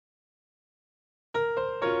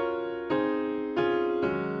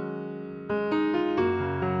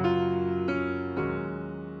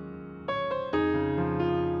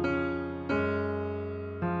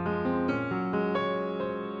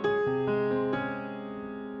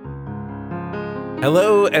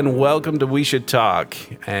Hello and welcome to We Should Talk.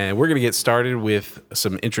 And we're going to get started with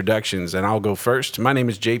some introductions, and I'll go first. My name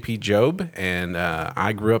is JP Job, and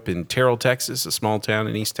I grew up in Terrell, Texas, a small town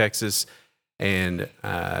in East Texas, and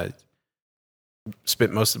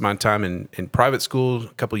spent most of my time in private school, a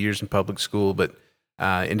couple years in public school, but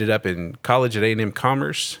ended up in college at A&M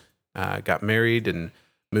Commerce, got married and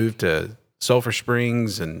moved to Sulphur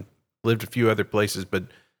Springs and lived a few other places, but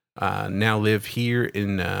now live here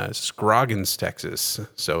in Scroggins, Texas,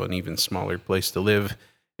 so an even smaller place to live.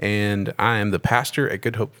 And I am the pastor at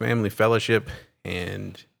Good Hope Family Fellowship,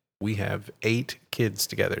 and we have 8 kids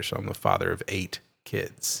together, so I'm the father of 8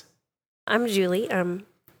 kids. I'm Julie. I'm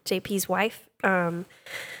JP's wife. I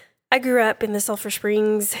grew up in the Sulphur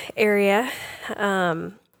Springs area,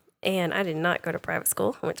 and I did not go to private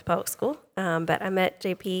school. I went to public school, but I met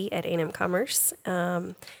JP at A&M Commerce,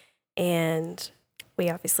 and we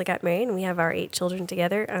obviously got married, and we have our 8 children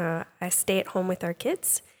together. I stay at home with our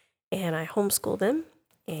kids, and I homeschool them,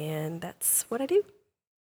 and that's what I do.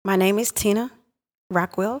 My name is Tina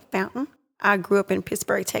Rockwell Fountain. I grew up in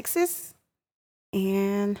Pittsburgh, Texas,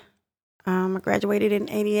 and I graduated in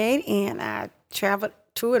 '88, and I traveled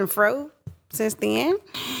to and fro since then.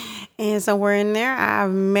 And somewhere in there, I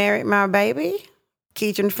married my baby,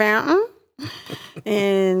 Keatron Fountain,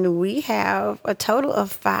 and we have a total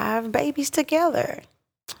of 5 babies together.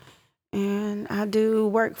 And I do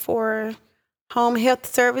work for Home Health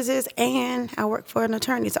Services, and I work for an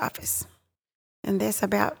attorney's office. And that's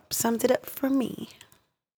about sums it up for me.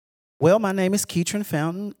 Well, my name is Keatron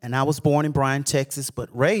Fountain, and I was born in Bryan, Texas, but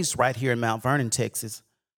raised right here in Mount Vernon, Texas.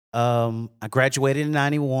 I graduated in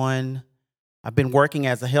 '91. I've been working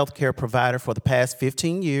as a healthcare provider for the past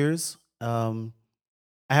 15 years. I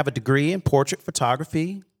have a degree in portrait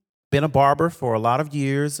photography, been a barber for a lot of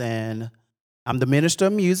years, and I'm the minister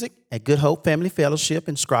of music at Good Hope Family Fellowship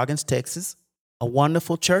in Scroggins, Texas, a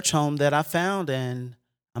wonderful church home that I found, and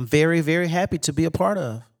I'm very, very happy to be a part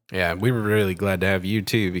of. Yeah, we were really glad to have you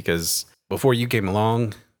too, because before you came along,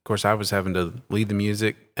 of course, I was having to lead the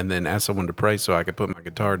music and then ask someone to pray so I could put my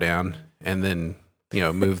guitar down and then,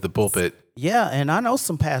 move the pulpit. Yeah, and I know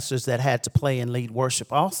some pastors that had to play and lead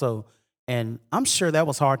worship also, and I'm sure that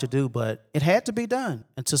was hard to do, but it had to be done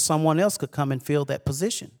until someone else could come and fill that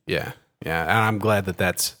position. Yeah, and I'm glad that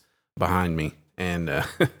that's behind me. And, I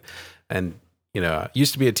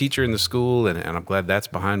used to be a teacher in the school, and I'm glad that's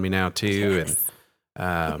behind me now too. Yes.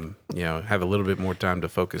 And, have a little bit more time to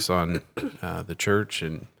focus on the church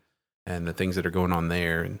and the things that are going on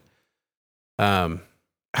there. And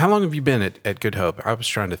how long have you been at Good Hope? I was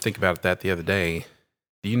trying to think about that the other day.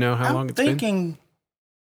 Do you know how long it's been? I'm thinking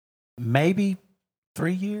maybe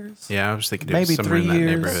 3 years. Yeah, I was thinking maybe somewhere 3 in that years.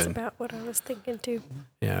 neighborhood. That's about what I was thinking too.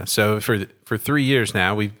 Yeah, so for 3 years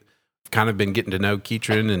now, we've kind of been getting to know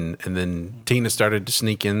Keatron, and then Tina started to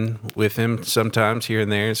sneak in with him sometimes here and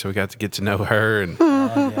there, so we got to get to know her. And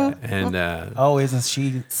Isn't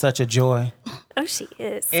she such a joy? Oh, she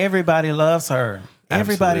is. Everybody loves her.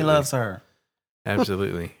 Everybody Absolutely. loves her.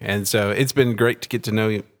 Absolutely. And so it's been great to get to know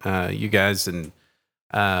you guys, and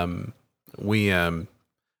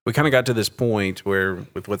we kind of got to this point where,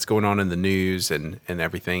 with what's going on in the news and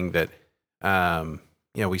everything, that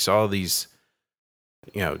we saw these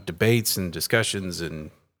debates and discussions, and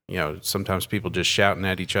sometimes people just shouting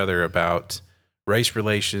at each other about race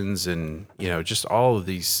relations, and just all of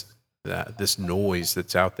these this noise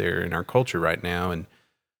that's out there in our culture right now. And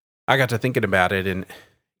I got to thinking about it, and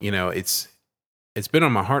it's been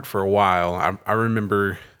on my heart for a while. I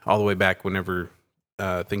remember all the way back whenever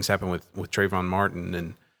things happened with Trayvon Martin,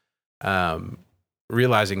 and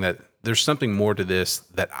realizing that there's something more to this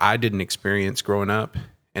that I didn't experience growing up,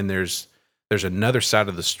 and there's another side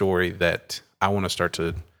of the story that I want to start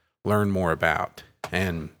to learn more about.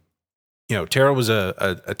 And Terrell was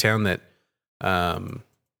a town that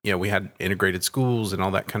we had integrated schools and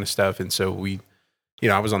all that kind of stuff, and so we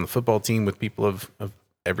I was on the football team with people of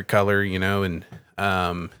every color, and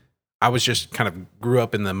I was just kind of grew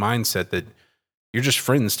up in the mindset that you're just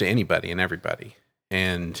friends to anybody and everybody.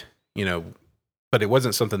 And, but it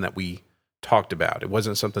wasn't something that we talked about. It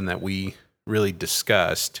wasn't something that we really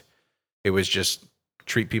discussed. It was just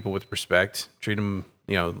treat people with respect, treat them,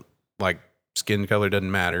 like skin color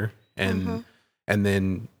doesn't matter. And, and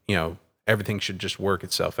then, everything should just work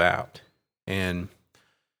itself out. And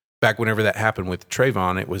back whenever that happened with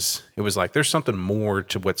Trayvon, it was like, there's something more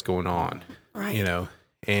to what's going on, Right.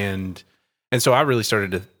 And so I really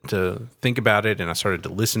started to think about it, and I started to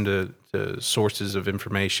listen to sources of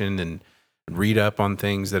information and read up on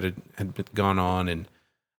things that had gone on. And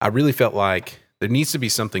I really felt like there needs to be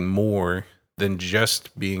something more than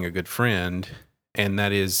just being a good friend. And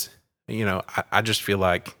that is I just feel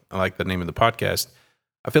like, I like the name of the podcast,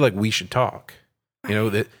 I feel like we should talk.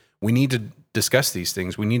 That we need to discuss these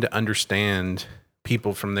things. We need to understand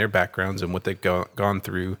people from their backgrounds and what they've gone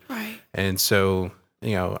through. Right. And so,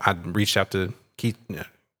 I reached out to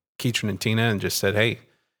Keetron and Tina and just said, hey,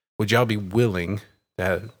 would y'all be willing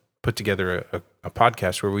to put together a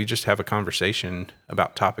podcast where we just have a conversation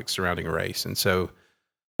about topics surrounding race? And so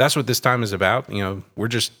that's what this time is about. We're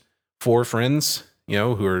just 4 friends,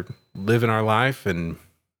 who are living our life, and,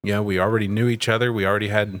 we already knew each other. We already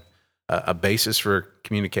had a basis for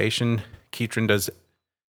communication. Keetron does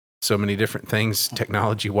so many different things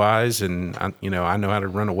technology wise. And I know how to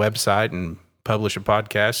run a website and publish a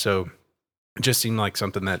podcast. So it just seemed like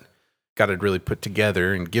something that God had really put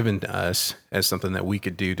together and given to us as something that we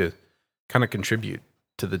could do to kind of contribute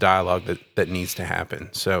to the dialogue that needs to happen.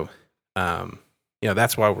 So,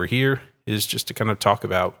 that's why we're here, is just to kind of talk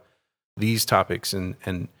about these topics and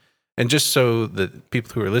just so that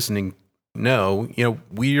people who are listening know,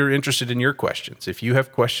 we are interested in your questions. If you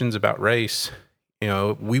have questions about race,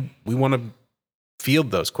 we want to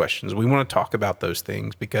field those questions. We want to talk about those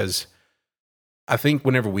things, because I think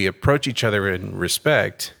whenever we approach each other in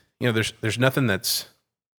respect, there's nothing that's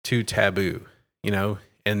too taboo,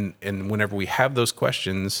 and whenever we have those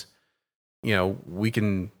questions, we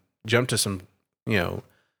can jump to some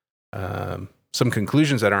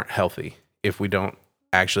conclusions that aren't healthy if we don't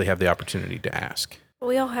actually have the opportunity to ask.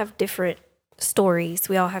 We all have different stories.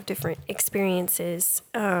 We all have different experiences.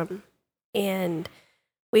 And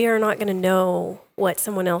we are not going to know what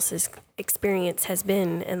someone else's experience has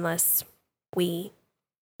been unless we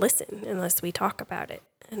listen, unless we talk about it.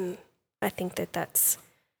 And I think that's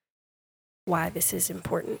why this is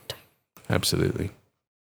important. Absolutely.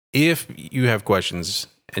 If you have questions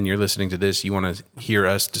and you're listening to this, you want to hear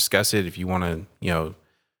us discuss it, if you want to,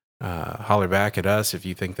 holler back at us if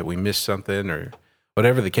you think that we missed something or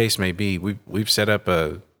whatever the case may be, we've set up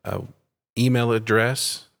a email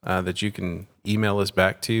address that you can email us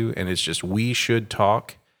back to, and it's just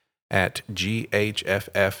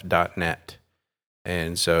weshouldtalk@ghff.net.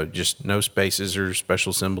 And so just no spaces or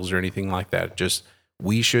special symbols or anything like that. Just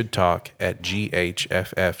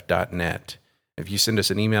weshouldtalk@ghff.net. If you send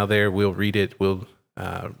us an email there, we'll read it. We'll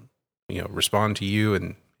respond to you,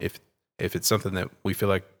 and if it's something that we feel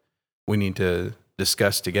like we need to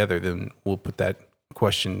discuss together, then we'll put that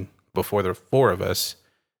question before the 4 of us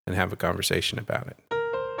and have a conversation about it.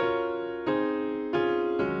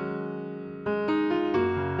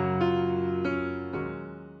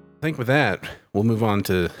 I think with that, we'll move on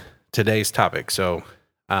to today's topic. So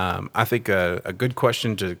I think a good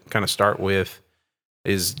question to kind of start with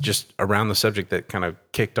is just around the subject that kind of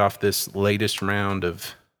kicked off this latest round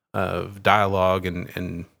of dialogue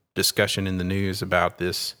and discussion in the news about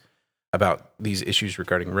these issues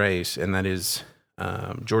regarding race, and that is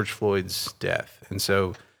George Floyd's death. And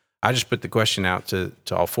so I just put the question out to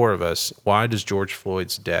all 4 of us: why does George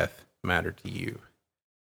Floyd's death matter to you?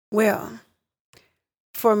 Well,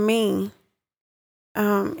 for me,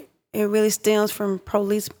 it really stems from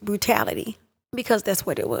police brutality, because that's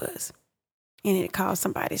what it was. And it caused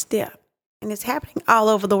somebody's death. And it's happening all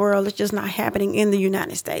over the world. It's just not happening in the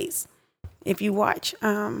United States. If you watch,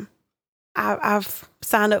 I've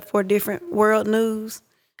signed up for different world news.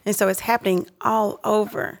 And so it's happening all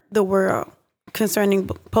over the world concerning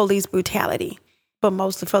police brutality, but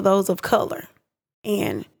mostly for those of color.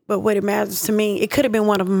 But what it matters to me, it could have been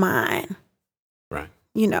one of mine. Right.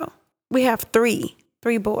 We have three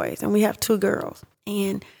boys and we have 2 girls.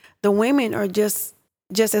 And the women are just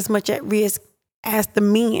as much at risk as the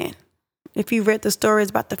men. If you read the stories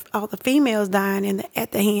about all the females dying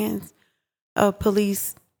at the hands of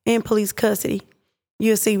police, in police custody,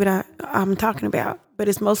 you'll see what I'm talking about. But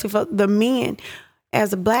it's mostly for the men.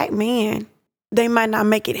 As a black man, they might not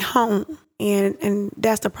make it home. And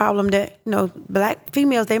that's the problem, that, black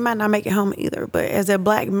females, they might not make it home either. But as a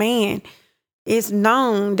black man, it's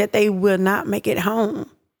known that they will not make it home.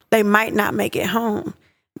 They might not make it home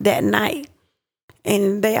that night.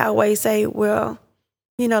 And they always say, well,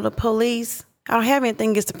 the police, I don't have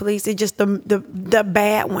anything against the police. It's just the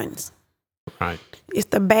bad ones. Right. It's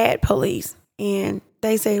the bad police. And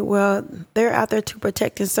they say, well, they're out there to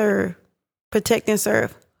protect and serve. Protect and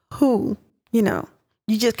serve who? You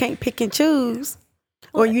just can't pick and choose.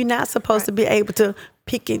 Or you're not supposed to be able to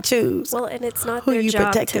pick and choose. Well, and it's not who their you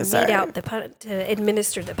job protect to and mete serve. out to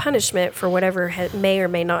administer the punishment for whatever may or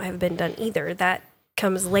may not have been done either. That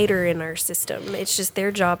comes later in our system. It's just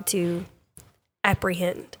their job to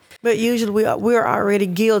apprehend. But usually we're already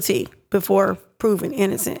guilty before proven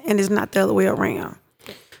innocent, and it's not the other way around.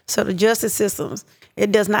 So the justice systems,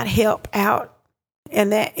 it does not help out in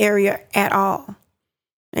that area at all.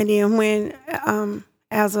 And then when,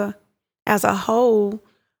 as a whole,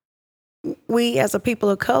 we as a people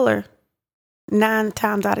of color, 9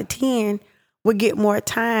 times out of 10 would get more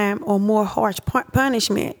time or more harsh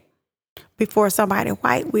punishment before somebody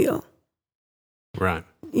white will. Right.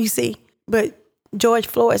 You see, but George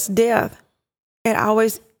Floyd's death,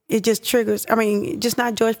 it just triggers. I mean, just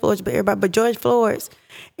not George Floyd's, but everybody. But George Floyd's,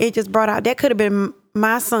 it just brought out that could have been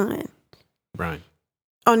my son. Right.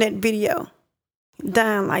 On that video,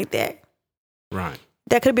 dying like that. Right.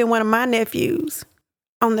 That could have been one of my nephews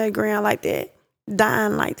on that ground like that,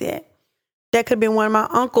 dying like that. That could have been one of my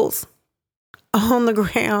uncles on the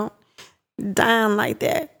ground, dying like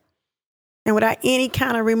that. And without any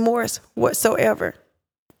kind of remorse whatsoever,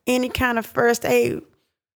 any kind of first aid,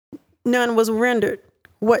 none was rendered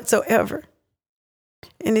whatsoever.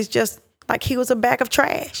 And it's just like he was a bag of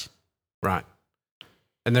trash. Right.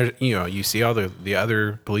 And there's, you see all the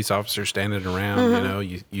other police officers standing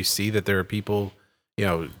around, you see that there are people,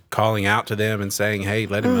 calling out to them and saying, hey,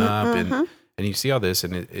 let him up. And you see all this,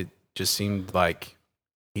 and it just seemed like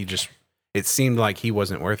it seemed like he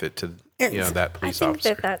wasn't worth it to, that police officer.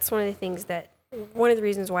 I think that's one of the things one of the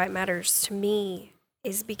reasons why it matters to me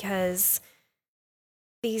is because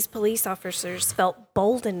these police officers felt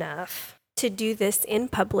bold enough to do this in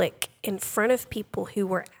public in front of people who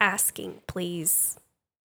were asking, please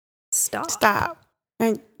stop.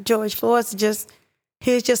 And George Floyd's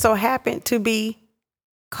he just so happened to be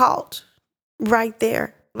caught right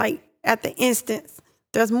there, like at the instance.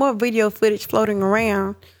 There's more video footage floating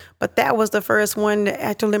around, but that was the first one to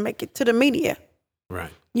actually make it to the media.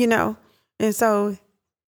 Right. And so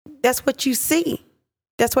that's what you see.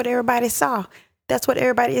 That's what everybody saw. That's what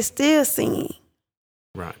everybody is still seeing.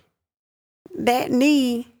 Right. That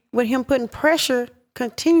knee with him putting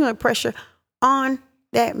continuing pressure on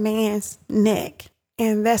that man's neck.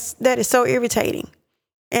 And that is so irritating.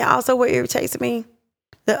 And also what irritates me,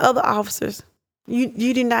 the other officers, you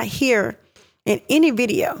did not hear in any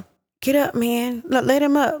video, get up, man, let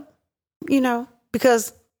him up,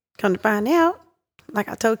 because come to find out, like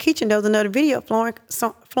I told Keaton, there was another video flowing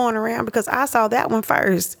around because I saw that one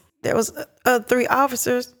first. There was 3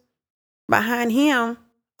 officers behind him,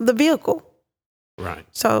 the vehicle. Right.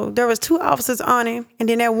 So there was 2 officers on him, and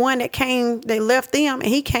then that one that came, they left them, and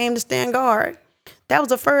he came to stand guard. That was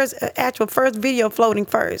the actual first video floating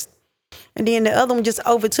first. And then the other one just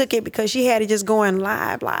overtook it because she had it just going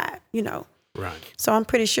live, Right. So I'm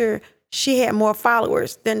pretty sure she had more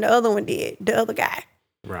followers than the other one did, the other guy.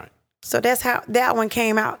 Right. So that's how that one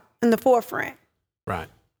came out in the forefront. Right.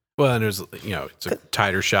 Well, and there's, it's a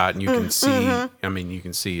tighter shot, and you can see, you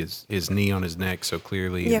can see his knee on his neck so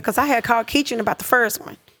clearly. Yeah, because I had called Keaton about the first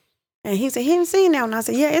one. And he said, he didn't see that one. I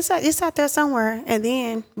said, yeah, it's out there somewhere. And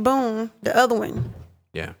then, boom, the other one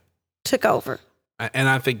took over. And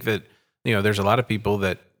I think that, there's a lot of people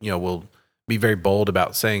that, will be very bold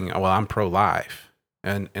about saying, well, I'm pro-life.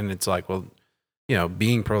 And it's like, well,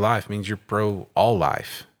 being pro-life means you're pro all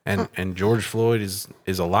life. And George Floyd is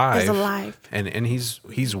alive. Is alive. And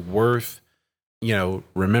he's worth,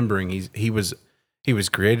 remembering. He was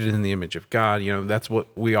created in the image of God. That's what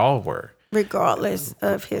we all were. Regardless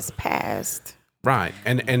of his past. Right.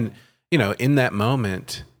 And in that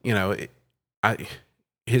moment,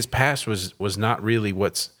 his past was not really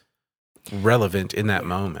what's relevant in that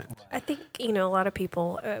moment. I think, a lot of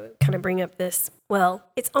people kind of bring up this, well,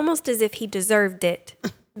 it's almost as if he deserved it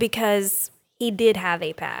because he did have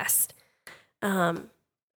a past.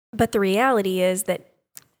 But the reality is that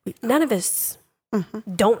none of us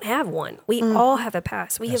don't have one. We all have a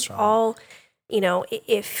past. We have all,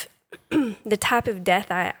 if the type of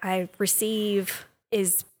death I receive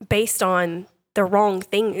is based on the wrong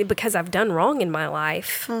thing because I've done wrong in my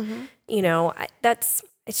life,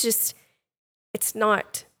 it's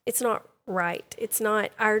not right. It's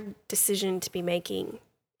not our decision to be making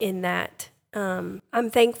in that. I'm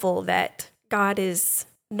thankful that God is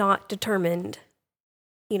not determined,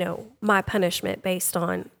 my punishment based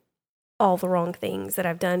on all the wrong things that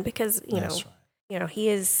I've done because, he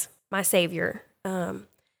is my savior.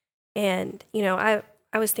 And, I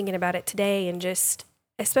was thinking about it today and just,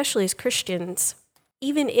 especially as Christians,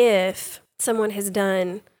 even if someone has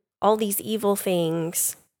done all these evil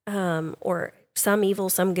things, or some evil,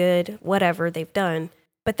 some good, whatever they've done,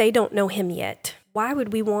 but they don't know him yet. Why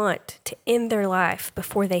would we want to end their life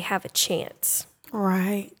before they have a chance?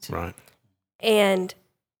 Right. Right. And,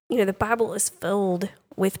 the Bible is filled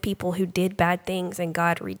with people who did bad things and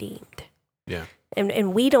God redeemed. Yeah.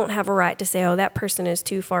 And we don't have a right to say, oh, that person is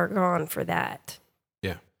too far gone for that.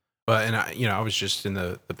 Yeah. Well, and I was just in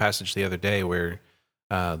the passage the other day where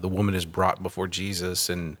the woman is brought before Jesus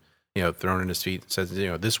and, thrown at his feet, and says,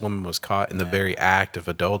 this woman was caught in the very act of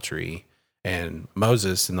adultery, and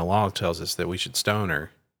Moses in the law tells us that we should stone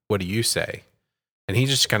her. What do you say? And he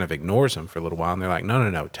just kind of ignores them for a little while, and they're like,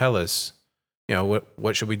 no, tell us,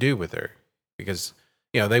 what should we do with her? Because,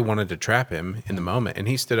 they wanted to trap him in the moment. And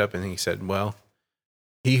he stood up and he said, well,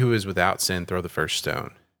 he who is without sin, throw the first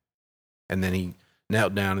stone. And then he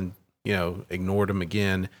knelt down and, ignored him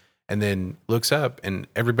again, and then looks up and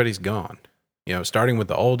everybody's gone. Starting with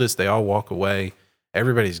the oldest, they all walk away.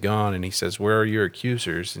 Everybody's gone. And he says, where are your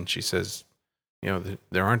accusers? And she says,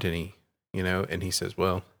 there aren't any, and he says,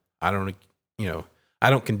 well, I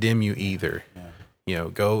don't condemn you either.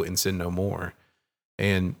 Go and sin no more.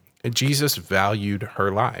 And Jesus valued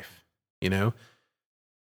her life, And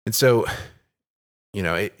so,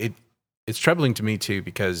 it's troubling to me too,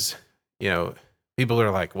 because, people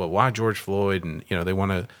are like, well, why George Floyd? And, they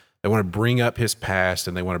want to bring up his past,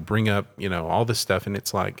 and they want to bring up, all this stuff. And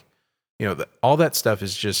it's like, all that stuff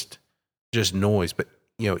is just noise. But,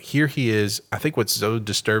 here he is. I think what's so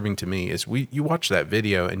disturbing to me is you watch that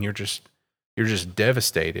video and you're just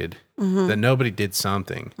devastated that nobody did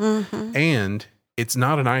something. And it's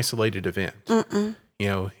not an isolated event.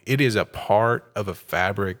 It is a part of a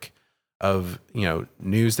fabric of,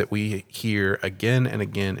 news that we hear again and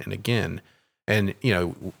again and again. And,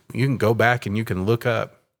 you can go back and you can look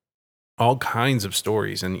up all kinds of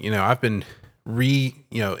stories. And, I've been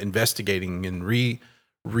investigating and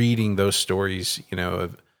reading those stories,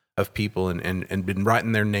 of people and been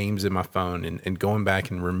writing their names in my phone and going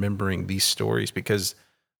back and remembering these stories because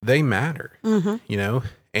they matter,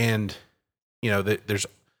 and,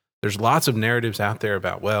 there's lots of narratives out there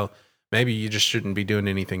about, well, maybe you just shouldn't be doing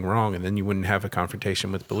anything wrong, and then you wouldn't have a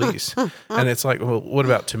confrontation with police. And it's like, well, what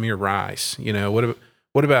about Tamir Rice?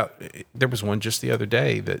 What about, there was one just the other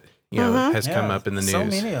day that, has come up in the news. So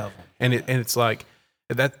many of them. And it's like,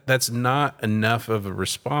 that's not enough of a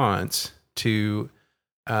response to,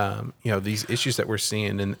 these issues that we're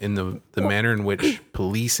seeing in the manner in which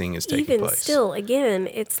policing is taking place. Even still, again,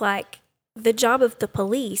 it's like the job of the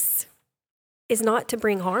police is not to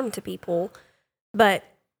bring harm to people, but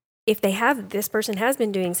if this person has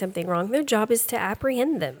been doing something wrong, their job is to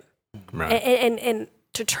apprehend them. Right. And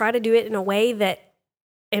to try to do it in a way that,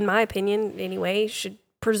 in my opinion, anyway, should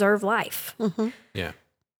preserve life. Yeah.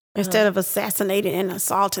 Instead of assassinating and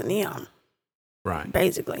assaulting them. Right.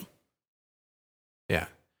 Basically. Yeah.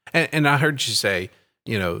 And I heard you say,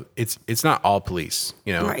 it's not all police,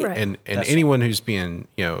 Right. and anyone who's being,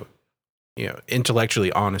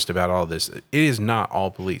 intellectually honest about all this, it is not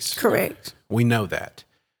all police. Correct. We know that.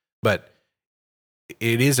 But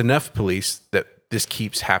it is enough police that this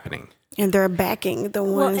keeps happening. And they're backing the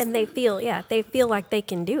ones. Well, and they feel like they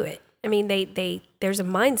can do it. I mean, there's a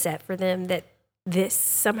mindset for them that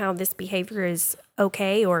this behavior is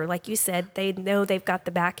okay, or like you said, they know they've got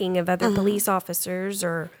the backing of other police officers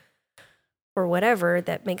or whatever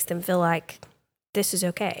that makes them feel like this is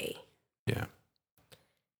okay. Yeah.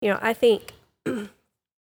 I think a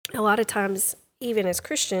lot of times, even as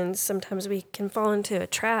Christians, sometimes we can fall into a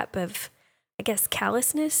trap of, I guess,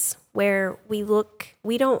 callousness, where when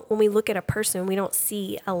we look at a person, we don't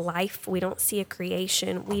see a life, we don't see a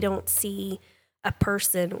creation, we don't see a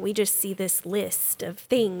person, we just see this list of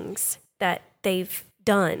things that they've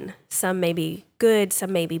done. Some may be good,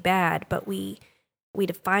 some may be bad, but we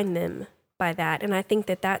define them by that. And I think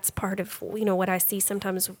that that's part of, what I see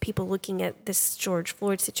sometimes with people looking at this George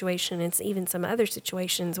Floyd situation, and even some other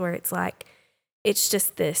situations where it's like, it's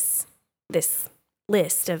just this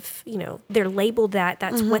list of, they're labeled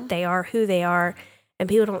that's what they are, who they are, and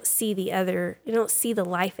people don't see don't see the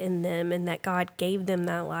life in them, and that God gave them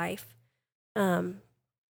that life. And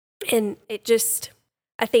it just,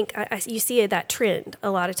 I think you see that trend a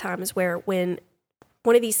lot of times where when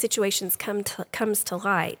one of these situations comes to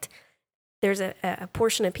light, there's a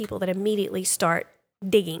portion of people that immediately start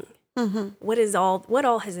digging. What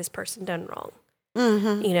all has this person done wrong?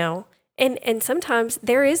 And sometimes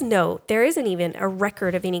there isn't even a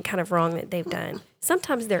record of any kind of wrong that they've done.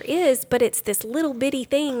 Sometimes there is, but it's this little bitty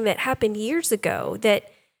thing that happened years ago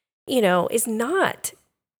that, is not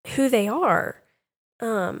who they are.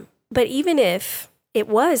 But even if it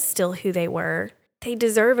was still who they were, they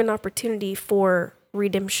deserve an opportunity for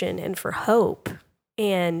redemption and for hope.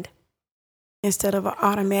 And instead of an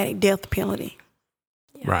automatic death penalty.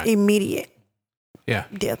 Right. Immediate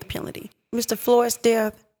death penalty. Mr. Floyd's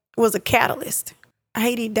death was a catalyst. I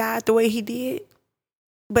hate he died the way he did,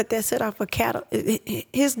 but that set off a catalyst.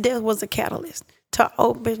 His death was a catalyst to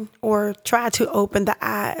open or try to open the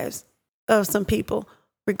eyes of some people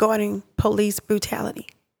regarding police brutality.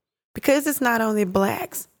 because it's not only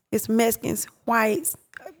blacks, it's Mexicans, whites,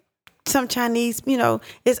 some Chinese,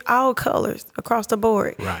 it's all colors across the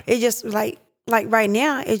board. Right. It just like right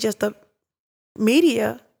now, it's just the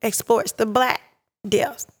media exploits the black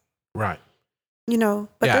deaths, Right. But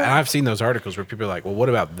Yeah, and I've seen those articles where people are like, well, what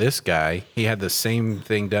about this guy? He had the same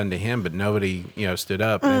thing done to him, but nobody, stood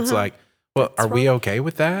up. And it's like, well, are we okay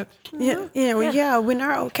with that? yeah, we're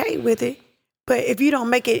not okay with it. But if you don't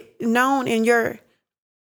make it known in your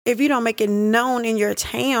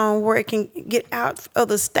town where it can get out of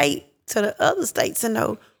the state to the other states to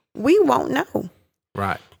know, we won't know.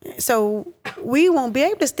 Right. So we won't be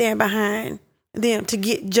able to stand behind them to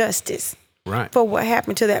get justice Right. for what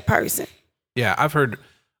happened to that person. Yeah, I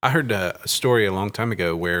heard a story a long time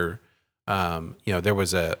ago where, there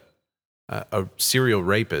was a serial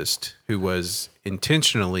rapist who was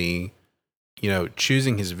intentionally,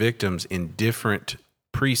 choosing his victims in different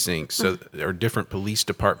precincts, or different police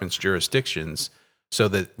departments' jurisdictions, so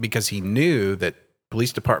that because he knew that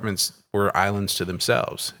police departments were islands to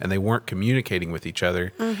themselves and they weren't communicating with each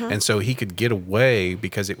other, and so he could get away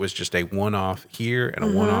because it was just a one-off here and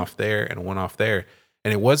a one-off there and a one-off there.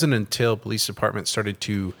 And it wasn't until police departments started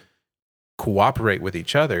to cooperate with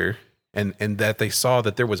each other and that they saw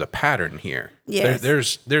that there was a pattern here. Yes.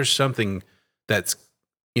 There's something that's,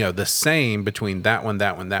 the same between that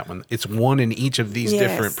one. It's one in each of these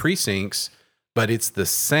different precincts, but it's the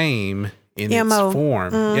same in its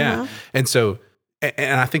form. Yeah. And so,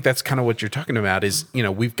 and I think that's kind of what you're talking about is,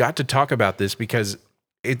 we've got to talk about this because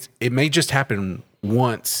it may just happen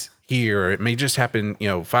once here, or it may just happen,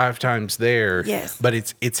 5 times there. Yes. But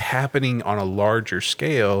it's happening on a larger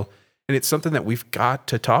scale, and it's something that we've got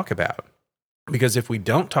to talk about. Because if we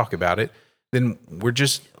don't talk about it, then we're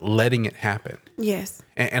just letting it happen. Yes.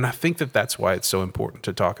 And I think that's why it's so important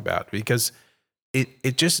to talk about, because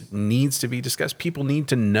it just needs to be discussed. People need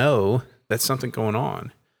to know that's something going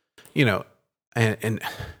on, and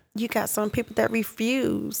You got some people that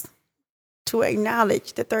refuse to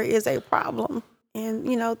acknowledge that there is a problem. And,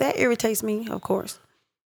 that irritates me, of course.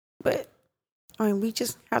 But, we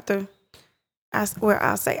just have to,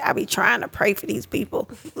 I'll say, I be trying to pray for these people.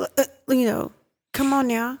 Come on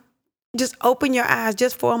now. Just open your eyes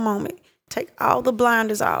just for a moment. Take all the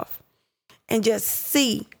blinders off and just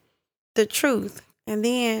see the truth. And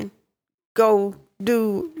then go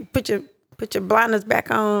put your blinders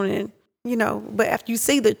back on and, but after you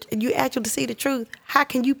actually see the truth, how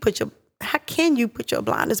can you put your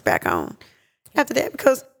blinders back on? After that,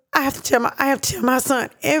 because I have to tell my son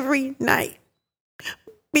every night,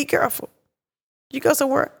 be careful. You go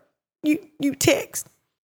somewhere, you text.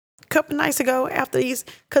 A couple nights ago after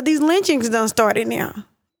because these lynchings done started now,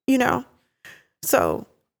 So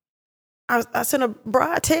I sent a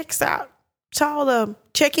broad text out to all of them,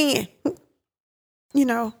 check in,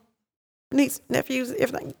 niece, nephews,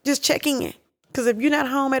 everything, just checking in. Because if you're not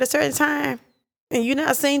home at a certain time and you're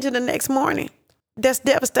not seen till the next morning, that's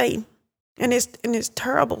devastating. And it's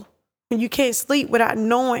terrible when you can't sleep without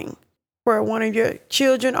knowing where one of your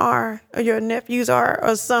children are or your nephews are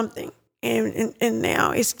or something. And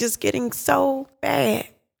now it's just getting so bad.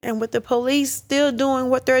 And with the police still doing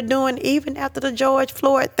what they're doing, even after the George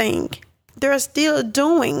Floyd thing, they're still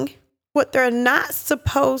doing what they're not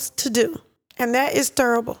supposed to do. And that is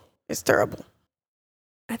terrible. It's terrible.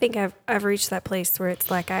 I think I've reached that place where it's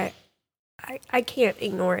like I can't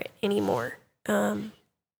ignore it anymore.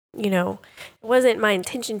 It wasn't my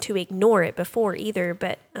intention to ignore it before either,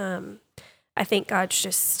 but I think God's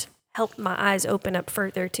just helped my eyes open up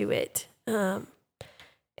further to it. And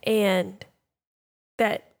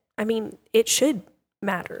that, it should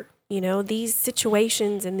matter. These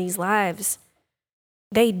situations and these lives,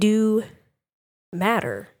 they do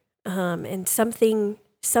matter. And something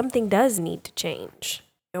does need to change.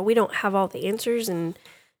 We don't have all the answers and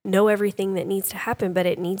know everything that needs to happen, but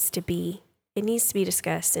it needs to be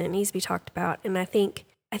discussed and it needs to be talked about. And I think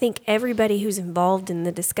everybody who's involved in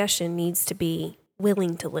the discussion needs to be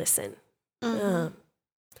willing to listen,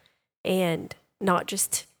 and not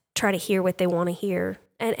just try to hear what they want to hear,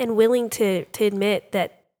 and willing to admit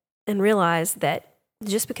that and realize that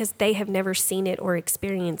just because they have never seen it or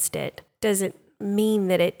experienced it doesn't mean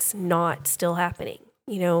that it's not still happening.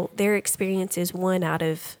 Their experience is one out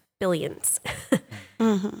of billions.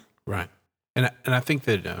 Right. And I think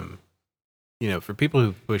that, for people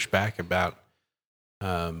who push back about,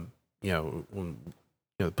 when,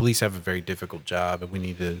 the police have a very difficult job and we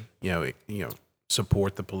need to,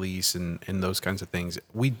 support the police and those kinds of things.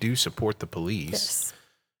 We do support the police. Yes.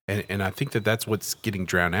 And I think that's what's getting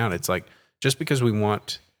drowned out. It's like, just because we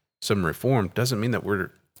want some reform doesn't mean that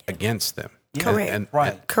we're against them. Correct.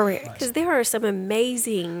 Right. Correct. Because there are some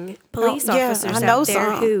amazing police Oh, yeah, officers I know out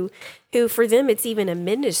there some. who for them it's even a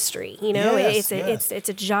ministry. You know, Yes, it's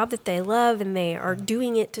a job that they love and they are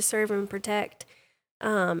doing it to serve and protect,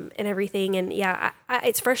 and everything. And yeah,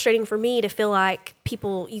 it's frustrating for me to feel like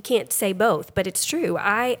you can't say both, but it's true.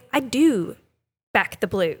 I do back the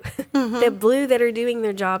blue, the blue that are doing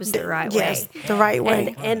their jobs the right Yes, way, the right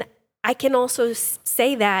way. and I can also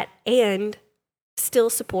say that and still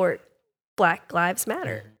support Black Lives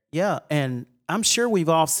Matter. Yeah, and I'm sure we've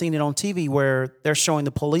all seen it on TV where they're showing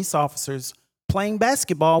the police officers playing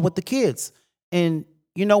basketball with the kids. And,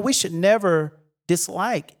 you know, we should never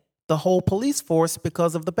dislike the whole police force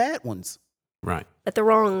because of the bad ones. Right. But the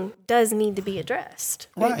wrong does need to be addressed.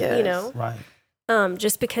 Right. You know, Right.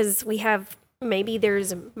 just because maybe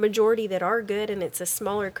there's a majority that are good and it's a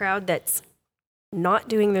smaller crowd that's not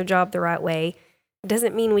doing their job the right way,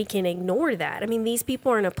 doesn't mean we can ignore that. I mean, these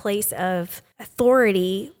people are in a place of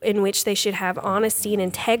authority in which they should have honesty and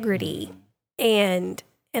integrity, and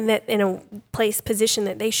that in a position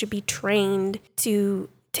that they should be trained to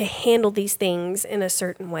handle these things in a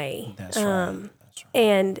certain way. That's right.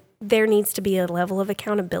 And there needs to be a level of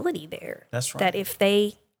accountability there. That's right. That if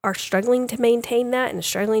they are struggling to maintain that and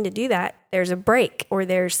struggling to do that, there's a break or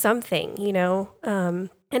there's something, you know. And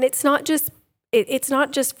it's not just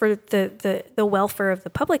for the welfare of the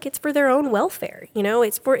public. It's for their own welfare. You know,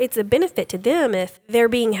 it's a benefit to them if they're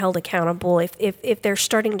being held accountable. If they're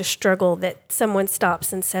starting to struggle, that someone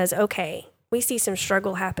stops and says, "Okay, we see some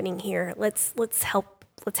struggle happening here. Let's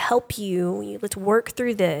help you. Let's work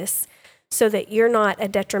through this." So that you're not a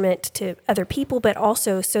detriment to other people, but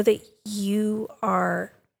also so that you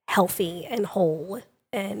are healthy and whole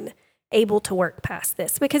and able to work past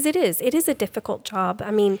this, because it is a difficult job.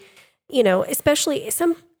 I mean, you know, especially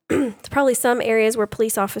probably some areas where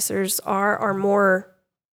police officers are more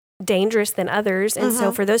dangerous than others. And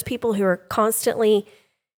so for those people who are constantly,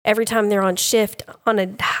 every time they're on shift on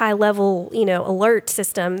a high level, you know, alert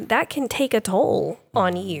system, that can take a toll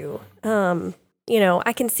on you. You know,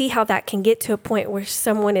 I can see how that can get to a point where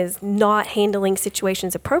someone is not handling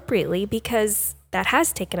situations appropriately because that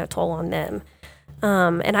has taken a toll on them.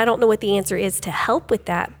 And I don't know what the answer is to help with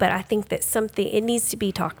that, but I think that it needs to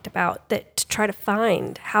be talked about, that to try to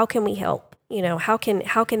find how can we help, you know, how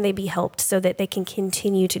can they be helped so that they can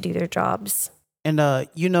continue to do their jobs. And,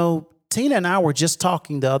 you know, Tina and I were just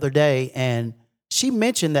talking the other day, and she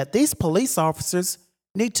mentioned that these police officers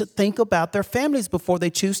need to think about their families before they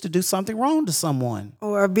choose to do something wrong to someone.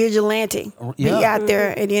 Or a vigilante. Yeah. Be out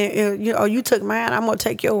there and then you took mine, I'm gonna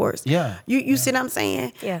take yours. Yeah. You see what I'm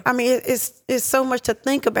saying? Yeah. I mean, it's so much to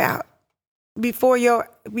think about before you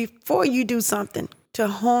do something to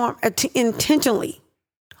harm, intentionally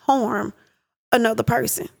harm another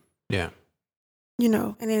person. Yeah. You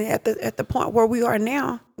know, and then at the point where we are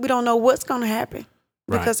now, we don't know what's gonna happen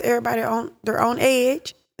because everybody on their own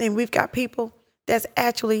edge, and we've got people that's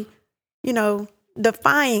actually, you know,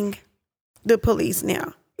 defying the police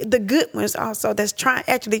now. The good ones also that's trying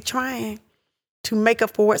to make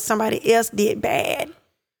up for what somebody else did bad.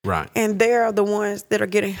 Right. And they're the ones that are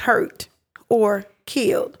getting hurt or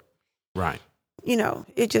killed. Right. You know,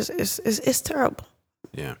 it's terrible.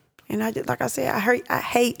 Yeah. And like I said, I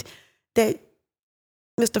hate that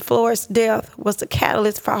Mr. Floyd's death was the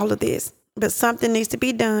catalyst for all of this. But something needs to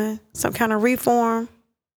be done. Some kind of reform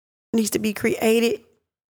needs to be created,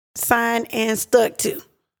 signed, and stuck to.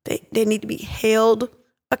 They need to be held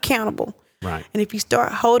accountable. Right. And if you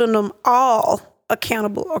start holding them all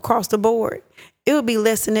accountable across the board, it will be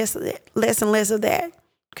less and less of that.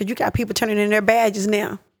 Because you got people turning in their badges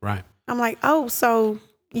now. Right. I'm like, oh, so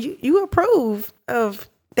you approve of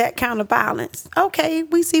that kind of violence. Okay,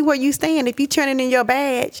 we see where you stand. If you turning in your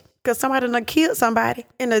badge because somebody done killed somebody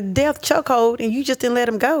in a death chokehold and you just didn't let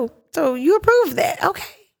them go. So you approve of that.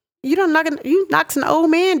 Okay. You knocked an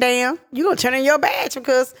old man down. You gonna turn in your badge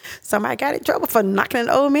because somebody got in trouble for knocking an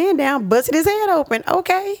old man down, busted his head open.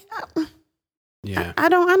 Okay. Yeah. I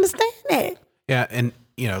don't understand that. Yeah. And,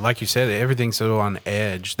 you know, like you said, everything's so on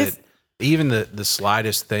edge that even the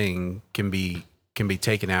slightest thing can be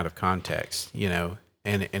taken out of context, you know,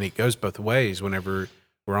 and it goes both ways whenever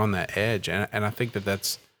we're on that edge. And I think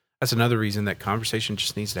that's another reason that conversation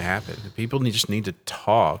just needs to happen. People just need to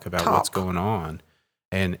talk about what's going on.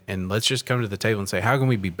 And let's just come to the table and say, how can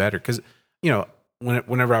we be better? Because, you know,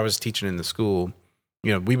 whenever I was teaching in the school,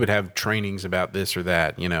 you know, we would have trainings about this or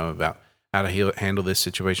that, you know, about how to handle this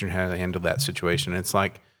situation, how to handle that situation. And it's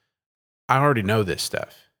like, I already know this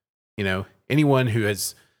stuff. You know, anyone who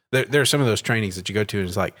has, there are some of those trainings that you go to and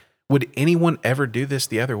it's like, would anyone ever do this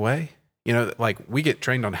the other way? You know, like we get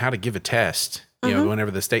trained on how to give a test you know,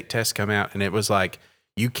 whenever the state tests come out, and it was like,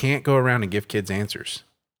 you can't go around and give kids answers.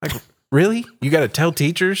 Like, really? You got to tell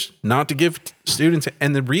teachers not to give students,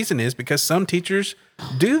 and the reason is because some teachers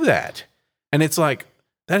do that. And it's like,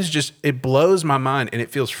 that is just, it blows my mind, and it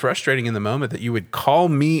feels frustrating in the moment that you would call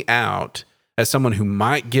me out as someone who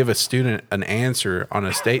might give a student an answer on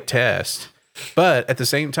a state test. But at the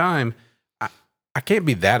same time, I can't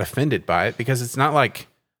be that offended by it, because it's not like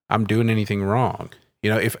I'm doing anything wrong. You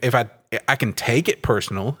know, if I can take it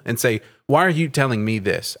personal and say, why are you telling me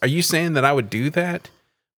this? Are you saying that I would do that?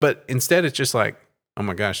 But instead it's just like, oh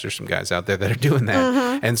my gosh, there's some guys out there that are doing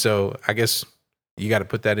that. And so I guess you got to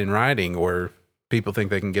put that in writing, or people think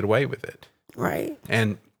they can get away with it. Right.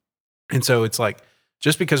 And so it's like,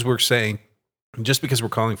 just because we're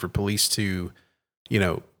calling for police to, you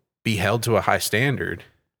know, be held to a high standard,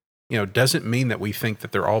 you know, doesn't mean that we think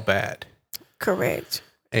that they're all bad. Correct.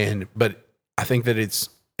 But I think that it's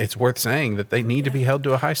worth saying that they need to be held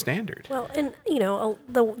to a high standard. Well, and you know,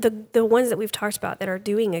 the ones that we've talked about that are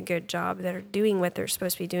doing a good job, that are doing what they're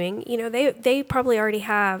supposed to be doing, you know, they probably already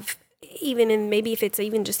have, even in, maybe if it's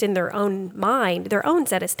even just in their own mind, their own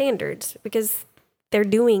set of standards, because they're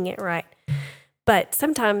doing it right. But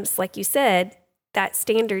sometimes, like you said, that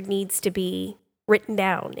standard needs to be written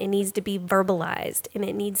down. It needs to be verbalized, and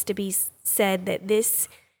it needs to be said that this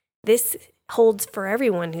holds for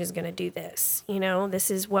everyone who's going to do this. You know,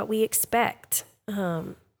 this is what we expect.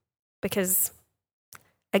 Because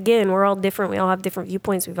again, we're all different. We all have different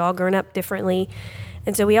viewpoints. We've all grown up differently.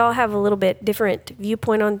 And so we all have a little bit different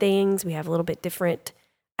viewpoint on things. We have a little bit different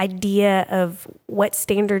idea of what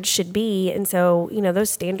standards should be. And so, you know, those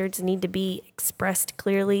standards need to be expressed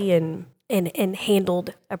clearly and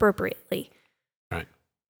handled appropriately. Right.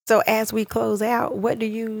 So as we close out, what do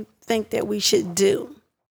you think that we should do?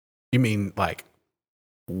 You mean like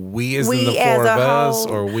we in the four of us,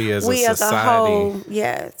 or we as a society? As a whole,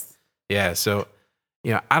 yes. Yeah. So,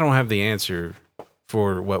 you know, I don't have the answer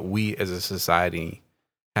for what we as a society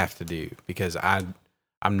have to do, because I'm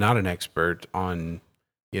not an expert on,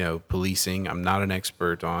 you know, policing. I'm not an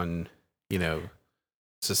expert on, you know,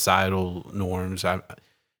 societal norms. I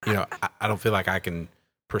don't feel like I can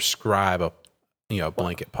prescribe a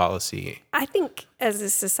blanket policy. I think as a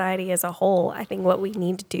society as a whole, I think what we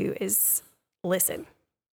need to do is listen.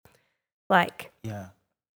 Like, Yeah.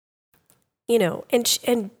 you know,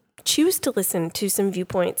 and choose to listen to some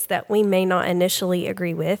viewpoints that we may not initially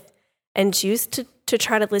agree with, and choose to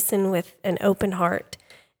try to listen with an open heart,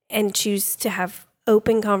 and choose to have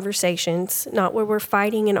open conversations, not where we're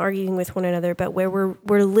fighting and arguing with one another, but where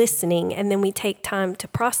we're listening, and then we take time to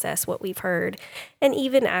process what we've heard, and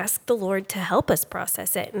even ask the Lord to help us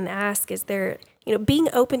process it, and ask, is there, you know, being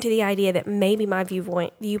open to the idea that maybe my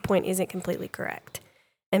viewpoint isn't completely correct,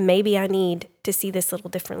 and maybe I need to see this a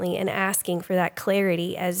little differently, and asking for that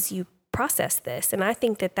clarity as you process this. And I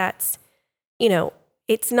think that that's, you know,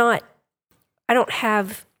 it's not, I don't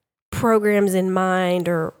have programs in mind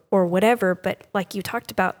or whatever, but like you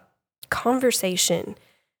talked about, conversation,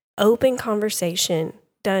 open conversation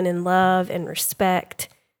done in love and respect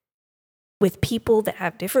with people that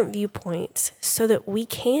have different viewpoints, so that we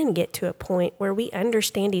can get to a point where we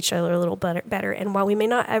understand each other a little better. And while we may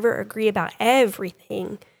not ever agree about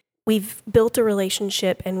everything, we've built a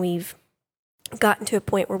relationship, and we've gotten to a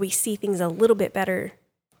point where we see things a little bit better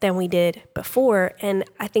than we did before. And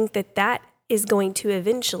I think that is going to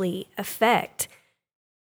eventually affect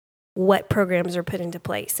what programs are put into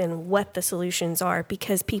place and what the solutions are,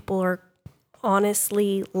 because people are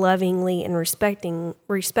honestly, lovingly, and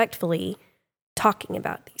respectfully talking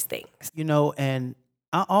about these things. You know, and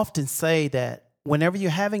I often say that whenever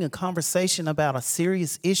you're having a conversation about a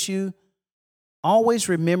serious issue, always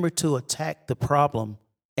remember to attack the problem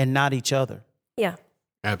and not each other. Yeah.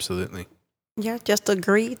 Absolutely. Yeah, just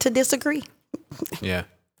agree to disagree. Yeah.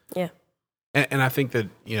 Yeah. And I think that,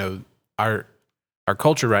 you know, our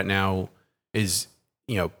culture right now is,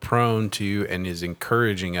 you know, prone to and is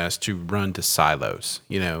encouraging us to run to silos.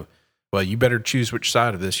 You know, well, you better choose which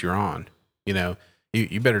side of this you're on. You know,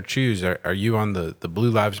 you better choose. Are you on the Blue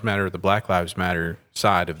Lives Matter or the Black Lives Matter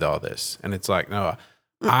side of all this? And it's like, no,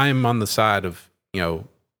 I'm on the side of, you know,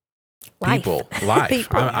 people, life.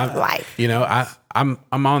 People, life. You know, I'm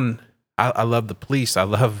on. I love the police. I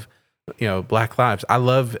love, you know, Black Lives. I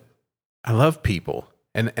love people,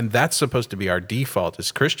 and that's supposed to be our default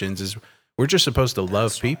as Christians. Is we're just supposed to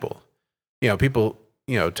love people. You know, people,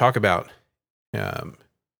 you know, talk about, you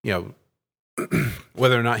know,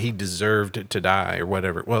 whether or not he deserved to die or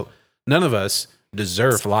whatever. Well, none of us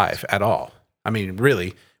deserve life at all. I mean,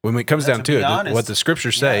 really, when it comes down to it, what the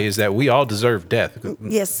scriptures say is that we all deserve death.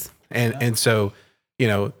 Yes. And so, you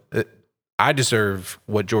know, I deserve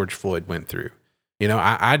what George Floyd went through. You know,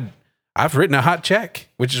 I've written a hot check,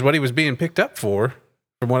 which is what he was being picked up for,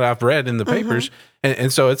 from what I've read in the papers.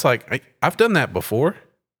 And so it's like, I've done that before.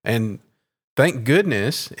 And thank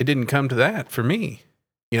goodness it didn't come to that for me,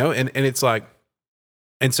 you know? And it's like,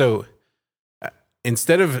 and so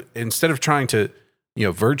instead of trying to, you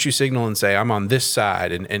know, virtue signal and say, I'm on this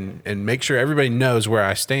side and make sure everybody knows where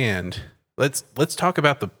I stand, let's talk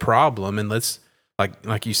about the problem, and let's,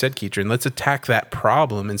 like you said, Keetran, let's attack that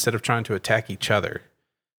problem instead of trying to attack each other,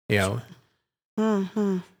 you know?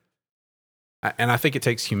 And I think it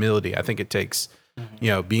takes humility. I think it takes,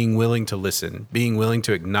 you know, being willing to listen, being willing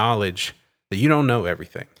to acknowledge that you don't know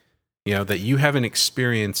everything, you know, that you haven't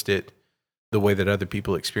experienced it the way that other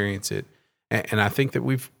people experience it. And I think that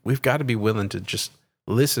we've got to be willing to just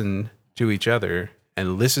listen to each other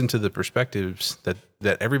and listen to the perspectives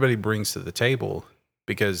that everybody brings to the table,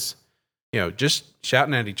 because, you know, just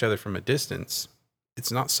shouting at each other from a distance,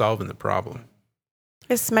 it's not solving the problem.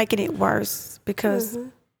 It's making it worse, because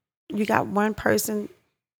you got one person.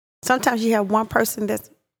 Sometimes you have one person that's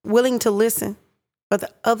willing to listen, but the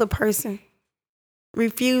other person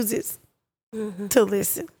refuses to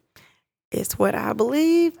listen. It's what I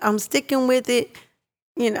believe. I'm sticking with it.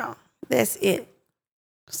 You know, that's it.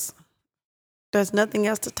 There's nothing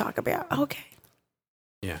else to talk about. Okay.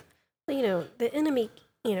 Yeah. Well, you know, the enemy,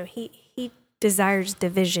 you know, he desires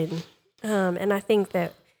division. And I think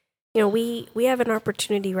that, you know, we have an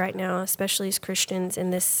opportunity right now, especially as Christians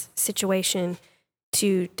in this situation,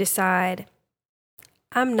 to decide,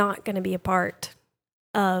 I'm not going to be a part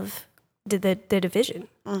of the division.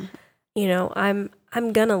 You know, I'm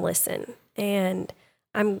going to listen, and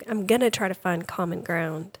I'm going to try to find common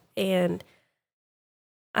ground, and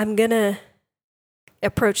I'm going to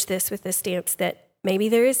approach this with the stance that maybe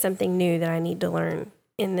there is something new that I need to learn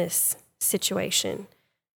in this situation.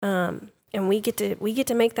 And we get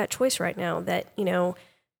to make that choice right now, that, you know,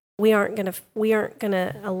 we aren't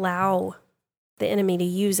gonna allow the enemy to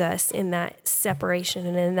use us in that separation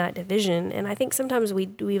and in that division. And I think sometimes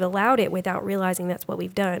we've allowed it without realizing that's what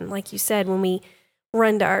we've done. Like you said, when we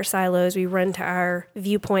run to our silos, we run to our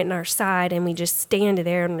viewpoint and our side, and we just stand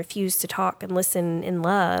there and refuse to talk and listen in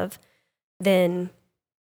love, then,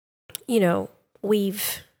 you know,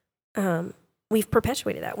 we've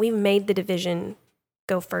perpetuated that. We've made the division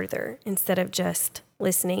go further instead of just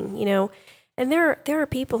listening, you know. And there are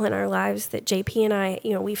people in our lives that JP and I,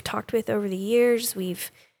 you know, we've talked with over the years.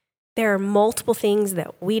 There are multiple things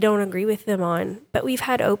that we don't agree with them on, but we've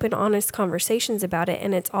had open, honest conversations about it,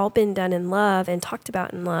 and it's all been done in love and talked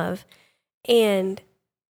about in love. And,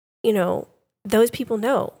 you know, those people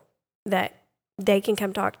know that they can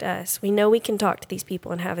come talk to us. We know we can talk to these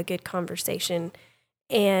people and have a good conversation.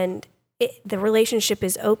 And the relationship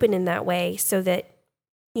is open in that way, so that,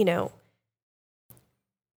 you know,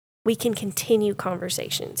 we can continue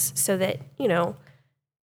conversations, so that, you know,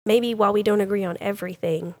 maybe while we don't agree on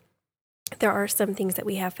everything, there are some things that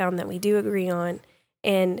we have found that we do agree on,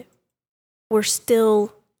 and we're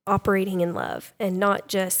still operating in love, and not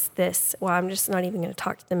just this, well, I'm just not even going to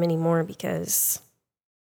talk to them anymore because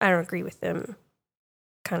I don't agree with them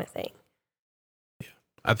kind of thing. Yeah.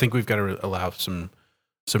 I think we've got to allow some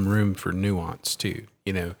room for nuance too.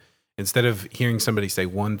 You know, instead of hearing somebody say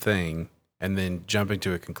one thing and then jumping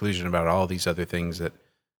to a conclusion about all these other things that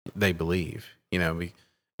they believe, you know,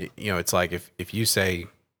 it's like if you say,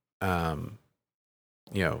 you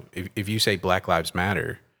know, if you say Black Lives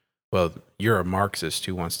Matter, well, you're a Marxist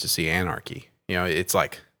who wants to see anarchy. You know, it's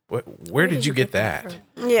like, where did you get that?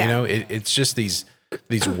 Yeah. You know, it's just these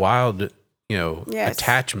wild, you know, Yes.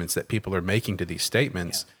 attachments that people are making to these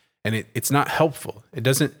statements, and it's not helpful. It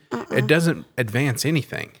doesn't advance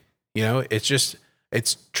anything. You know,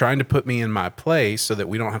 it's trying to put me in my place so that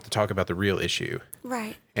we don't have to talk about the real issue.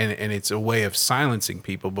 Right. And it's a way of silencing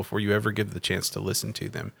people before you ever give the chance to listen to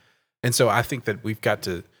them. And so I think that we got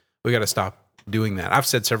to stop doing that. I've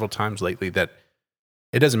said several times lately that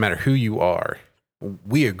it doesn't matter who you are.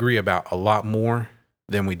 We agree about a lot more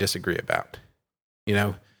than we disagree about. You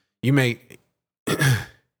know, you may,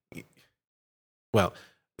 well,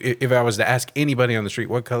 if I was to ask anybody on the street,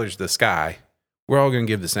 what color's the sky? We're all going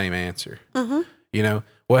to give the same answer. You know,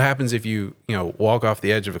 what happens if you walk off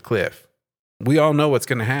the edge of a cliff? We all know what's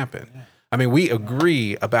going to happen. I mean, we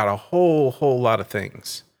agree about a whole lot of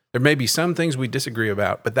things. There may be some things we disagree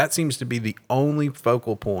about, but that seems to be the only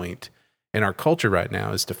focal point in our culture right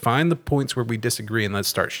now, is to find the points where we disagree and let's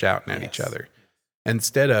start shouting at each other.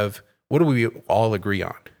 Instead of, what do we all agree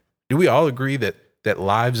on? Do we all agree that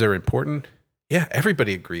lives are important? Yeah,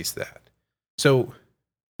 everybody agrees that. So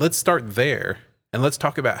let's start there, and let's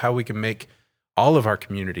talk about how we can make all of our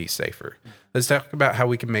communities safer. Let's talk about how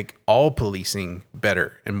we can make all policing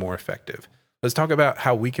better and more effective. Let's talk about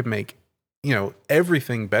how we can make,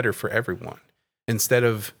 everything better for everyone instead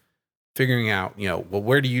of figuring out, well,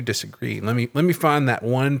 where do you disagree? Let me find that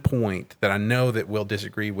one point that I know that we'll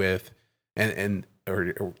disagree with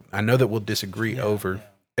or I know that we'll disagree over,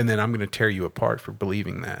 and then I'm going to tear you apart for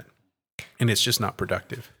believing that. And it's just not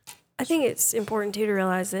productive. I think it's important too to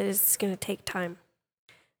realize that it's going to take time.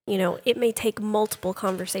 It may take multiple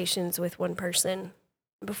conversations with one person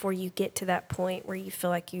before you get to that point where you feel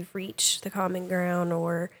like you've reached the common ground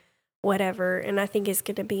or whatever. And I think it's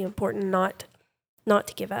going to be important not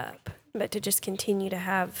to give up, but to just continue to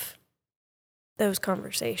have those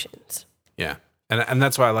conversations. Yeah. And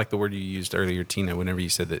that's why I like the word you used earlier, Tina, whenever you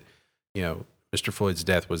said that, Mr. Floyd's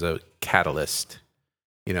death was a catalyst.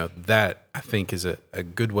 That I think is a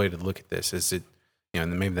good way to look at this. Is it,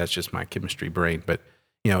 and maybe that's just my chemistry brain, but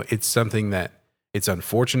it's something that it's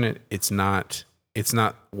unfortunate. It's not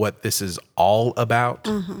what this is all about,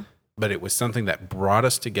 but it was something that brought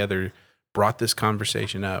us together, brought this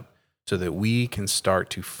conversation up so that we can start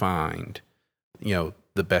to find,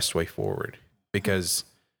 the best way forward, because,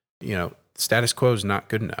 status quo is not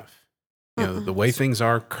good enough. The way things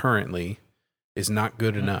are currently is not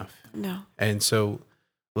good enough. No. And so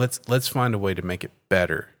let's find a way to make it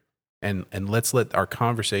better. And let's let our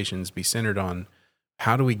conversations be centered on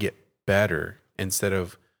how do we get better instead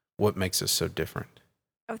of what makes us so different.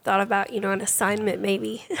 I've thought about, an assignment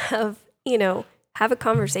maybe of, have a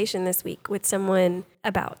conversation this week with someone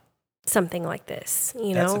about something like this,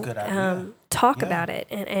 That's a good idea. Talk about it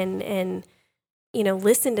and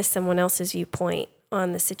listen to someone else's viewpoint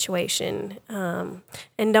on the situation.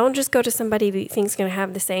 And don't just go to somebody who you think's going to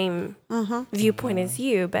have the same viewpoint as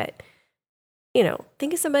you, but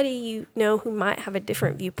think of somebody who might have a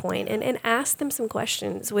different viewpoint and ask them some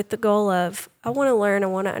questions with the goal of, I want to learn, I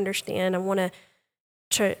want to understand, I want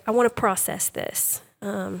to process this,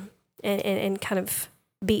 and kind of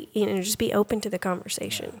be, just be open to the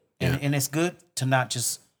conversation. And it's good to not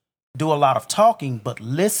just do a lot of talking, but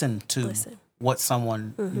listen to what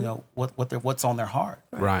someone, what's on their heart.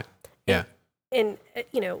 Right. Yeah. And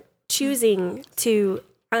choosing to,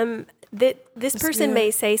 this person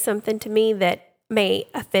may say something to me that may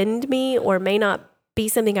offend me or may not be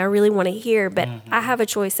something I really want to hear, but I have a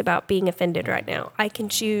choice about being offended right now. I can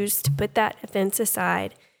choose to put that offense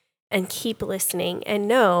aside and keep listening and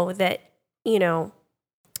know that,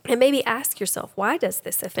 and maybe ask yourself, why does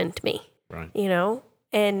this offend me? Right.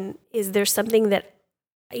 And is there something that,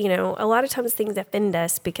 a lot of times things offend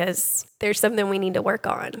us because there's something we need to work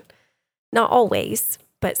on. Not always,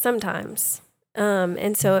 but sometimes.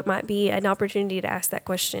 And so it might be an opportunity to ask that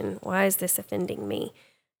question, why is this offending me?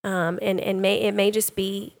 And it may just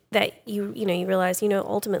be that you realize,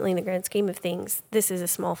 ultimately in the grand scheme of things, this is a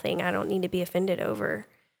small thing I don't need to be offended over.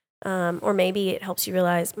 Or maybe it helps you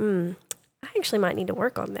realize, I actually might need to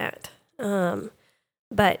work on that.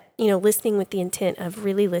 But listening with the intent of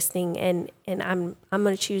really listening, and I'm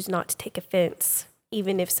going to choose not to take offense,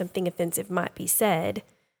 even if something offensive might be said,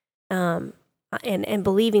 and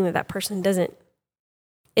believing that person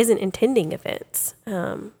isn't intending offense.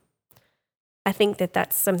 I think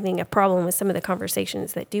that's a problem with some of the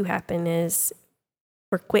conversations that do happen is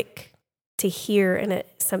we're quick to hear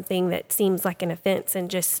something that seems like an offense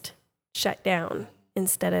and just shut down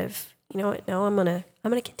instead of, no, I'm gonna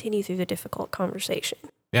continue through the difficult conversation.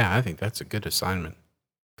 Yeah, I think that's a good assignment.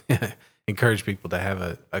 Encourage people to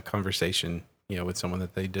have a conversation, with someone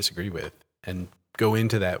that they disagree with, and go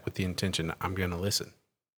into that with the intention, I'm going to listen,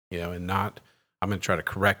 and not, I'm going to try to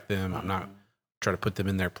correct them. I'm not try to put them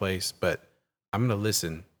in their place, but I'm going to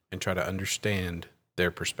listen and try to understand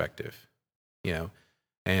their perspective,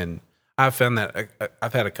 and I've found that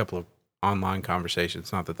I've had a couple of online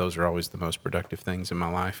conversations, not that those are always the most productive things in my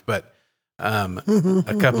life, but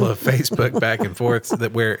a couple of Facebook back and forths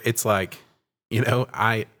that where it's like,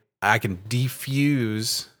 I can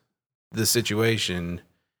defuse the situation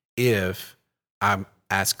if I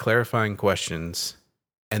ask clarifying questions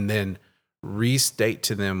and then restate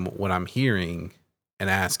to them what I'm hearing and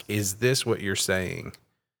ask, is this what you're saying?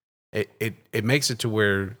 It makes it to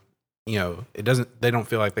where, they don't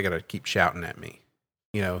feel like they got to keep shouting at me.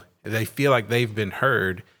 They feel like they've been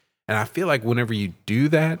heard. And I feel like whenever you do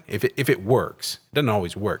that, if it works, it doesn't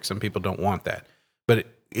always work. Some people don't want that. But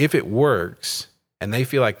if it works and they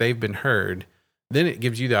feel like they've been heard, then it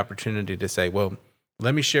gives you the opportunity to say, well,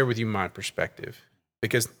 let me share with you my perspective.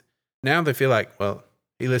 Because now they feel like, well,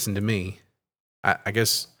 he listened to me. I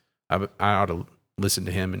guess I ought to listen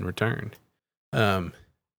to him in return. But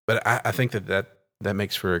I think that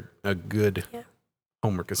makes for a good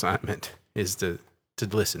homework assignment. is to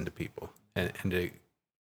listen to people and to,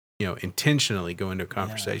 intentionally go into a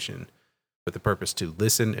conversation with the purpose to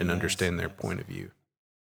listen and understand their point of view.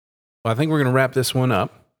 Well, I think we're going to wrap this one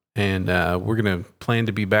up, and we're going to plan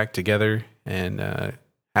to be back together and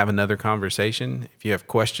have another conversation. If you have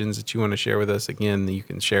questions that you want to share with us, again, you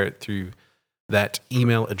can share it through that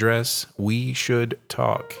email address,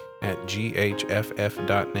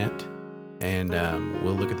 weshouldtalk@ghff.net. And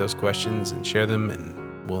we'll look at those questions and share them,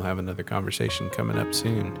 and we'll have another conversation coming up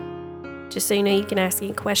soon. Just so you know, you can ask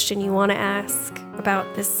any question you want to ask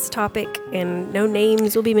about this topic, and no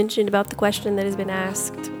names will be mentioned about the question that has been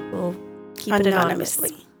asked. We'll keep it anonymous.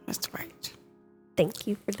 Anonymously. That's right. Thank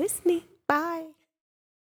you for listening. Bye.